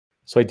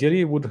So ideally,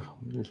 you would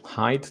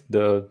hide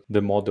the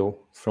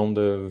model from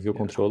the view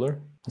controller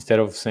instead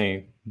of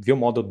saying view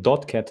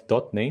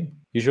model.cat.name.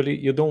 Usually,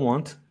 you don't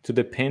want to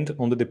depend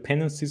on the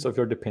dependencies of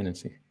your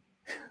dependency.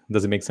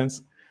 Does it make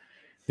sense?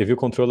 The view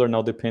controller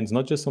now depends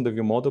not just on the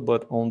view model,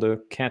 but on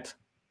the cat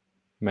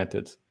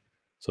method.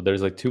 So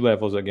there's like 2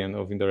 levels again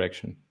of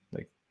indirection.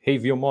 Like, hey,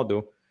 view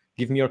model,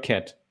 give me your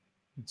cat,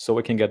 so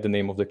I can get the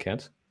name of the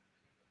cat.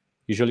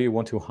 Usually, you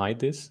want to hide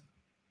this.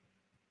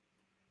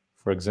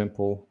 For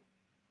example,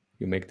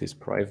 you make this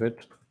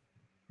private,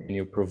 and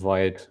you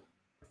provide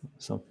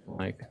something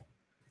like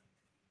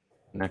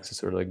an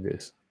accessor like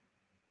this.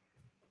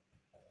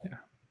 Yeah.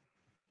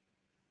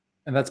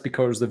 And that's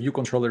because the view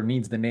controller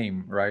needs the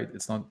name, right?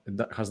 It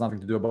has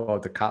nothing to do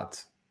about the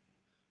cat,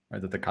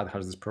 right? That the cat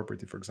has this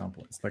property, for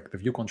example. It's like the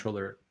view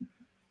controller,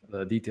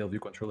 the detailed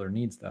view controller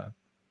needs that.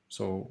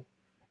 So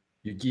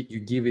you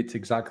give it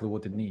exactly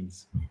what it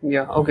needs.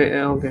 Yeah. Okay.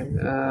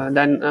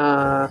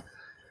 Then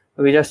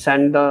we just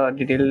send the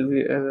detailed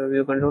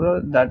view controller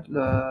that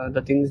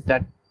the things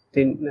that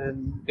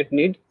it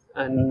need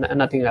and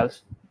nothing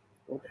else.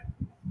 Okay.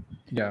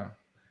 Yeah.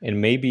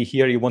 And maybe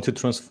here you want to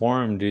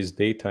transform this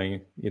data,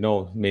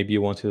 maybe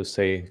you want to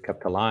say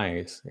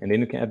capitalize, and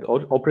then you can add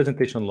all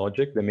presentation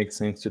logic that makes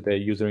sense to the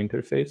user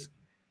interface.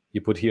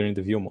 You put here in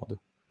the view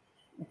model.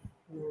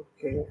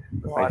 Okay,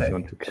 right? If you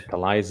want to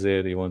capitalize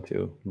it, you want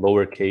to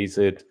lowercase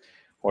it,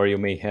 or you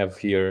may have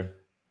here,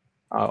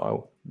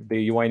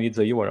 the UI needs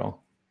a URL.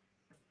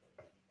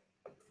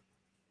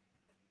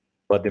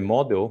 But the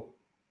model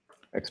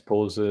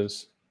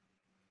exposes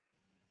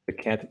the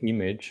cat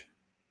image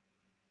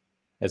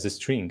as a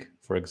string,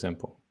 for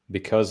example,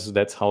 because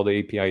that's how the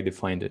API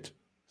defined it,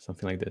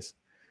 something like this.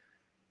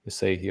 You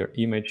say here,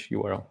 image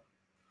URL.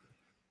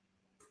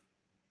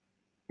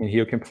 And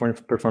here you can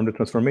perform the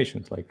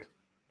transformations, like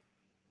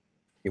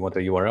you want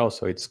a URL,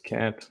 so it's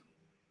cat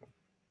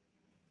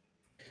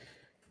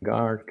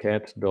guard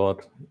cat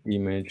dot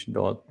image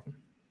dot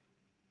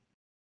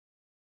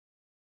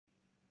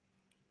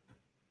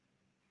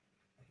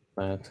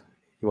that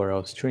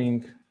URL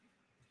string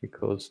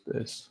equals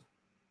this,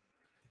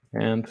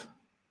 and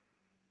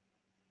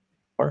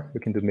or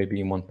you can do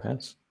maybe in one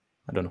pass.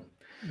 I don't know.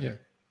 Yeah.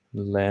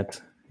 Let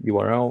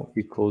URL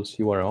equals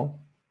URL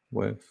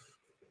with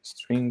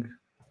string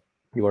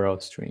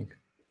URL string.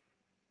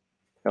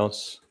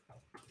 Else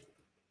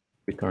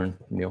return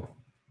nil.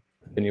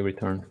 Then you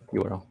return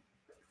URL.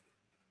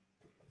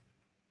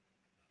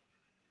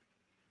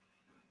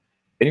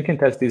 Then you can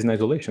test this in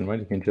isolation, right?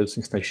 You can just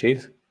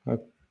instantiate a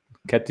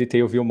cat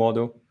detail view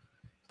model,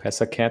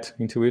 pass a cat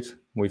into it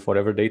with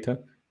whatever data,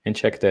 and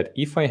check that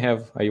if I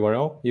have a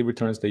URL, it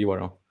returns the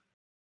URL.